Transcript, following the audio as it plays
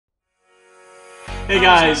Hey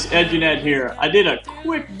guys, Yannett here. I did a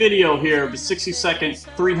quick video here of a 60-second,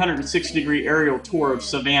 360-degree aerial tour of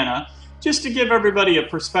Savannah, just to give everybody a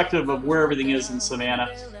perspective of where everything is in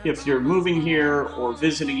Savannah. If you're moving here or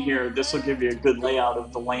visiting here, this will give you a good layout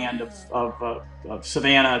of the land of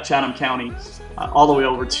Savannah, Chatham County, all the way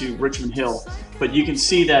over to Richmond Hill. But you can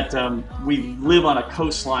see that we live on a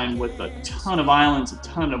coastline with a ton of islands, a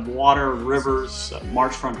ton of water, rivers,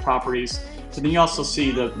 marshfront properties. So then you also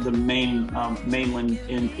see the mainland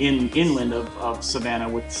inland of Savannah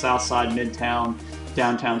with Southside, Midtown,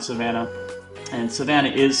 downtown Savannah. And Savannah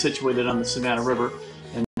is situated on the Savannah River,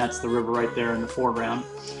 and that's the river right there in the foreground.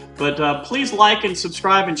 But please like and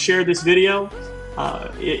subscribe and share this video.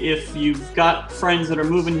 If you've got friends that are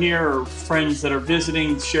moving here or friends that are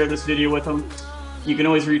visiting, share this video with them. You can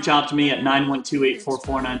always reach out to me at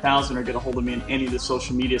 912-844-9000 or get a hold of me on any of the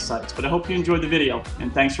social media sites. But I hope you enjoyed the video,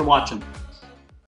 and thanks for watching.